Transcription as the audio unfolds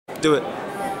Do it.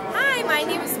 Hi, my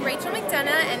name is Rachel McDonough,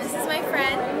 and this is my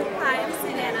friend. Hi, I'm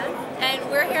Susanna, and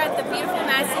we're here at the beautiful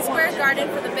Madison Square Garden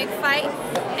for the big fight,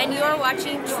 and you are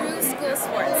watching True School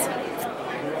Sports.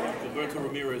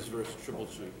 Ramirez versus Triple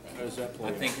G. How does that play?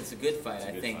 I think it's a good fight.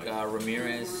 I think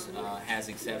Ramirez has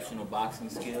exceptional boxing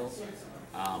skills.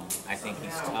 I think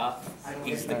he's tough.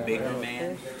 He's the bigger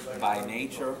man by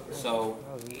nature, so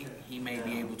he may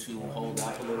be able to hold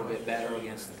up a little bit better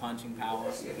against the punching power.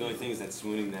 The only thing is that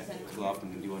swooning that too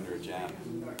often can do under a jab.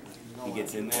 He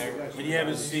gets in there. But you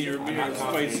haven't seen Ramirez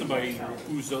fight somebody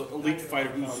who's an elite fighter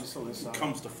who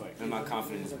comes to fight. I'm not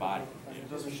confident in his body.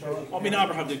 I mean,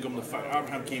 Abraham didn't come to fight.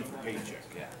 Abraham came for the paycheck.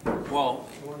 Yeah. Well,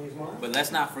 but let's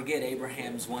not forget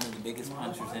Abraham's one of the biggest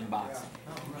punchers in boxing.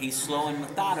 He's slow and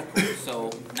methodical, so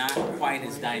not quite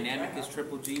as dynamic as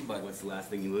Triple G, but What's the last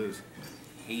thing you lose?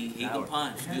 he can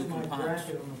punch. Dude can punch.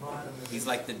 He's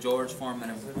like the George Foreman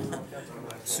of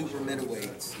super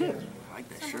middleweights. I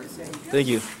like that shirt. Thank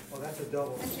you.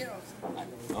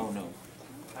 Oh no.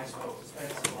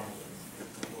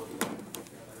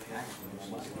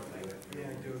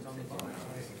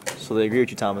 So they agree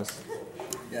with you, Thomas.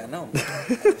 Yeah, no.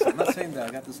 I'm not saying that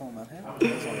I got this on my head.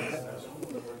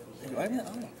 I don't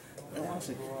know.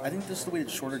 Honestly, I think this is the way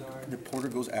that Porter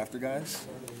goes after guys.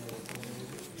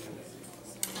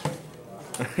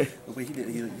 The way he did,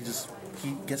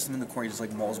 he gets them in the corner, he just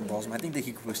like mauls them. I think that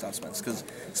he could really stop Spence, because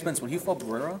Spence, when he fought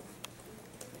Barrera,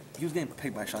 he was getting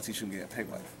pegged by shots he shouldn't get pegged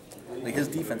by. Like, his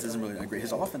defense isn't really that great.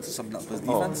 His offense is something else, but his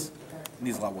defense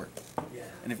needs a lot of work.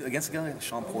 And if against a guy like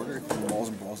Sean Porter, who mauls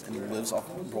and he lives off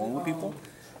brawling with people,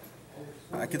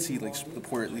 I could see like the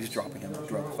Porter at least dropping him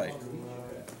throughout the fight.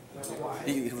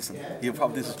 Listen, he'll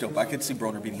probably do this joke, but I could see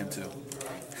Broner beating him too.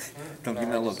 Don't give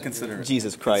me that look. Consider it.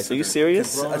 Jesus Christ, are you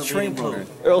serious? A trained Broner.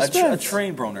 Errol Spence. A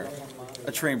trained Broner.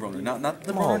 A trained Broner. Not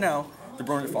the Broner now. The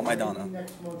Broner that fought Maidana.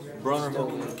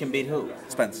 Broner can beat who?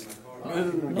 Spence.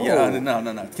 No. Yeah,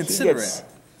 no. Consider it.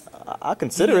 I'll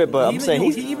consider it, but I'm saying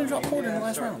he even dropped Porter in the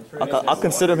last round. I'll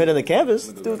consider him hitting the canvas.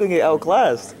 Dude can get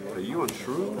outclassed. Are you on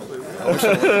shrooms?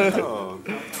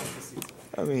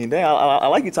 I mean, dang, I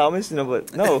like you, Thomas,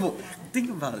 but no. Think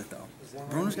about it though.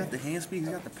 Broner's got the hand speed. He's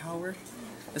got the power.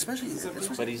 Especially,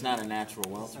 but he's not a natural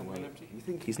welterweight. You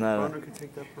think he's not. Broner could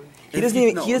take that punch? He doesn't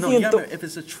even. If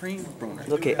it's a trained Broner.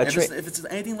 Okay, if it's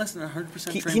anything less than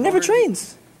 100% trained. He never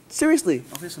trains. Seriously.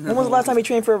 Okay, so when was the last time he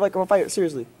trained for like a fight?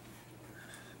 Seriously.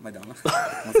 Maidana.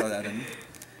 I'll throw that in.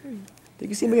 Did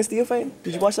you see him against Theo fight?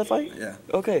 Did you watch that fight? Yeah.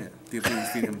 Okay. Theo was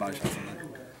feeding him body shots on that.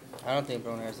 I don't think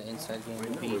Broner has an inside game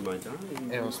to beat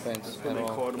Errol Spence at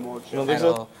all. You don't think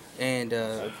so? And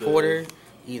Porter,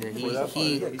 either.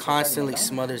 He constantly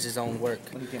smothers his own work.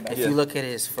 If you look at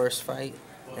his first fight,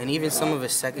 and even some of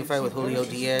his second fight with Julio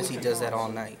Diaz, he does that all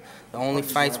night. The only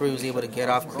fights where he was able to get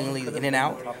off cleanly in and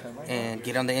out and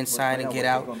get on the inside and get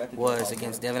out was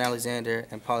against Devin Alexander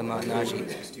and Paulie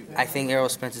Malignaggi. I think Errol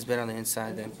Spence is better on the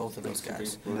inside than both of those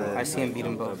guys. I see him beat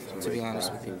them both, to be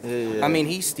honest with you. Yeah. I mean,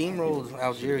 he steamrolled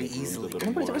Algieri easily.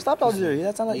 Nobody's ever stopped Algieri.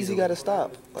 That's not an easy guy to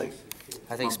stop. Like,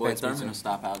 I think Boy, Spence Thurman would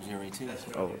stop Algieri too.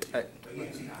 oh.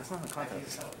 That's not a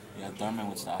contest. Yeah, Thurman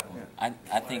would stop him.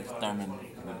 I think Thurman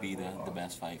would be the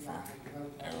best fight for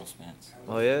Errol Spence.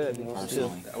 Oh yeah.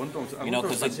 Personally, you know,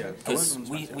 because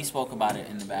we spoke about it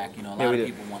in the back. You know, a lot of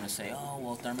people want to say, oh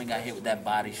well, Thurman got hit with that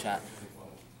body shot.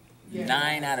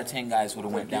 9 out of 10 guys would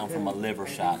have went down from a liver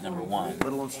shot. Number one,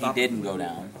 he didn't go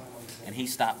down, and he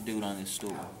stopped dude on his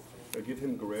stool. Give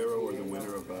him Guerrero or the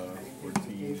winner of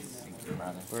Ortiz.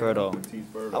 Berto. Ortiz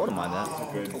Berto. I wouldn't mind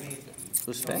that. Good.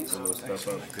 Who's Spence? You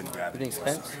think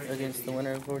Spence against the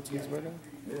winner of Ortiz Berto?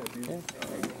 Yeah, dude. Yeah.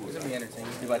 It's gonna be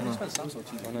entertaining. Yeah, but I think Spence stops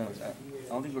Ortiz. I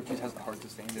don't think Ortiz has the heart to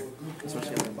stand there,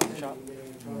 especially after a body shot.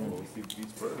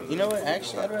 You know what?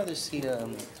 Actually, I'd rather see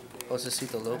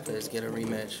Josecito Lopez get a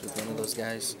rematch with one of those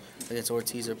guys against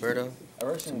Ortiz or Berto.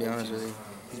 To be honest with you.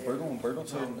 When Berto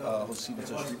told Josecito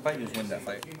to a street fight, he was winning that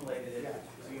fight.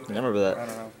 I remember I that. don't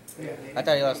know. I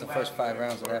thought he lost the first 5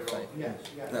 rounds of that fight.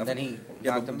 And then he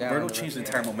knocked him down. Berto changed the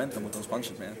entire momentum with those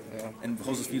punches, man. Yeah. And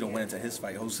Josecito went into his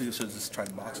fight. Josecito should have just tried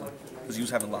to box him because he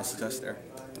was having a lot of success there.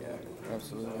 Yeah,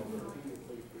 absolutely.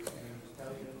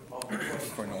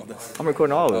 Recording all this. I'm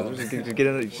recording all of it. Just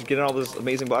getting all this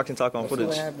amazing boxing talk on footage.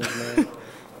 What happens, man?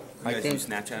 I think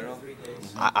Snapchat at all?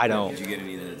 I don't. Did you get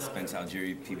any of the Spence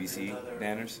Algieri PBC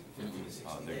banners?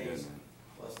 Oh, they're good.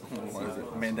 What is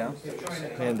it? Man down?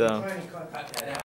 And